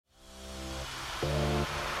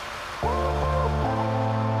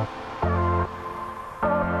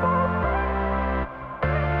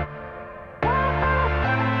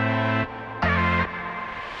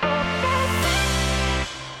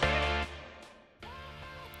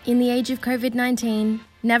In the age of COVID-19,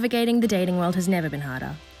 navigating the dating world has never been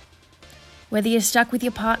harder. Whether you're stuck with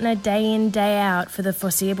your partner day in, day out for the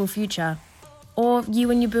foreseeable future, or you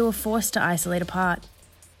and your boo are forced to isolate apart,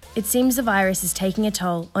 it seems the virus is taking a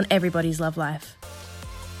toll on everybody's love life.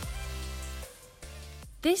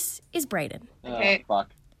 This is Brayden. Okay. Fuck.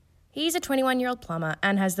 He's a 21-year-old plumber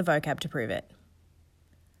and has the vocab to prove it.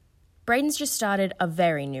 Brayden's just started a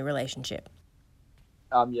very new relationship.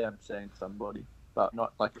 I'm seeing somebody, but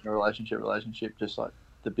not like in a relationship, just like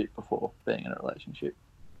the bit before being in a relationship.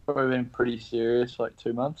 Probably been pretty serious, like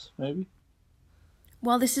 2 months, maybe.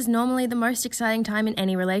 While this is normally the most exciting time in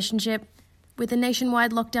any relationship, with a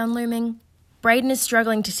nationwide lockdown looming, Brayden is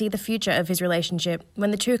struggling to see the future of his relationship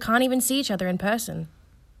when the two can't even see each other in person.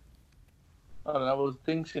 I don't know, well,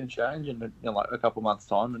 things can change in like a couple months'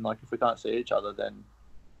 time, and like if we can't see each other, then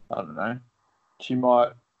I don't know. She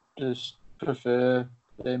might just prefer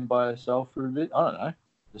being by herself for a bit. I don't know.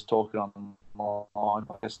 Just talking online,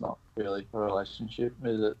 like it's not really a relationship,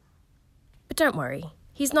 is it? But don't worry,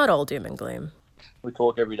 he's not all doom and gloom. We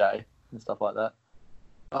talk every day and stuff like that.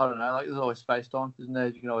 I don't know, like there's always FaceTime, isn't there?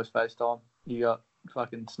 You can always FaceTime. You got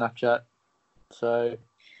fucking Snapchat. So,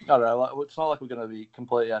 I don't know, like it's not like we're going to be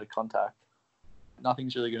completely out of contact.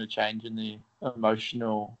 Nothing's really going to change in the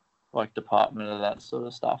emotional like department of that sort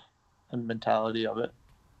of stuff and mentality of it.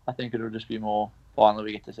 I think it'll just be more finally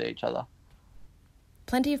we get to see each other.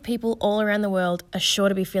 Plenty of people all around the world are sure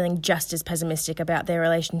to be feeling just as pessimistic about their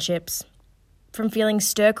relationships. From feeling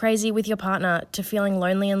stir-crazy with your partner to feeling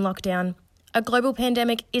lonely in lockdown, a global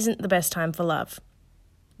pandemic isn't the best time for love.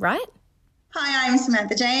 Right? Hi, I'm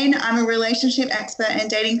Samantha Jane. I'm a relationship expert and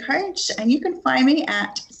dating coach, and you can find me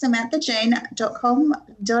at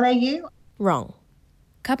samanthajane.com.au. Wrong.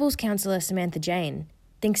 Couples counsellor Samantha Jane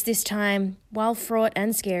thinks this time, while fraught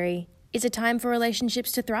and scary, is a time for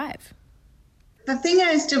relationships to thrive. The thing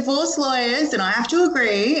is, divorce lawyers, and I have to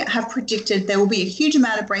agree, have predicted there will be a huge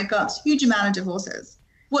amount of breakups, huge amount of divorces.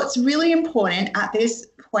 What's really important at this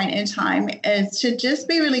point in time is to just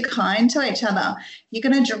be really kind to each other. You're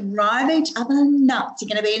going to drive each other nuts. You're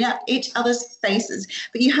going to be in each other's faces,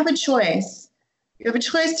 but you have a choice. You have a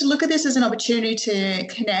choice to look at this as an opportunity to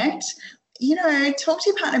connect. You know, talk to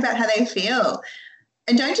your partner about how they feel.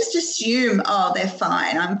 And don't just assume, oh, they're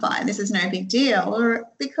fine, I'm fine, this is no big deal. Or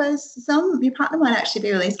because your partner might actually be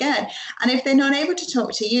really scared. And if they're not able to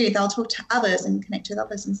talk to you, they'll talk to others and connect with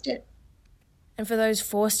others instead. And for those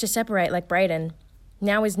forced to separate like Brayden,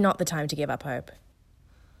 now is not the time to give up hope.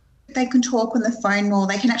 They can talk on the phone more,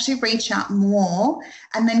 they can actually reach out more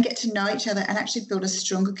and then get to know each other and actually build a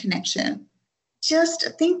stronger connection. Just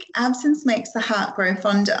think absence makes the heart grow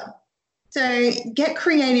fonder. So get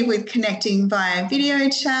creative with connecting via video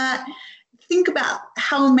chat. Think about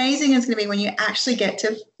how amazing it's going to be when you actually get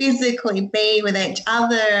to physically be with each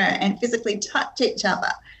other and physically touch each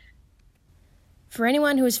other. For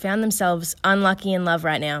anyone who has found themselves unlucky in love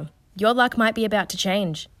right now, your luck might be about to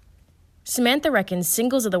change. Samantha reckons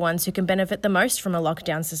singles are the ones who can benefit the most from a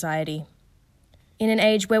lockdown society. In an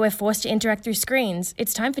age where we're forced to interact through screens,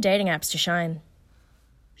 it's time for dating apps to shine.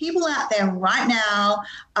 People out there right now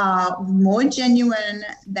are more genuine.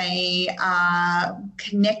 They are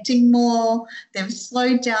connecting more. They've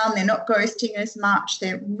slowed down. They're not ghosting as much.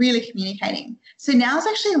 They're really communicating. So now is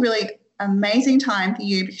actually a really amazing time for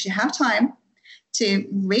you because you have time to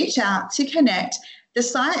reach out, to connect. The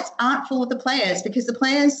sites aren't full of the players because the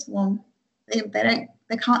players, well, they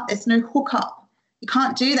can't, there's no hookup. You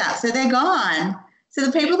can't do that. So they're gone. So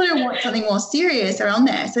the people that want something more serious are on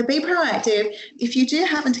there. So be proactive. If you do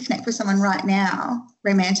happen to connect with someone right now,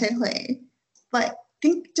 romantically, but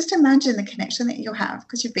just imagine the connection that you'll have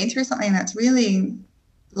because you've been through something that's really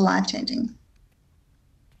life-changing.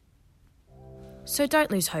 So don't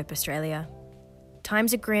lose hope, Australia.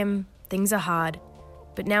 Times are grim, things are hard,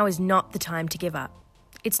 but now is not the time to give up.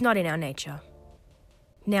 It's not in our nature.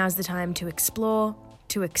 Now's the time to explore,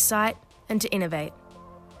 to excite, and to innovate.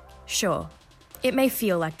 Sure, it may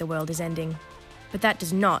feel like the world is ending, but that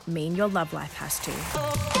does not mean your love life has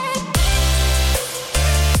to.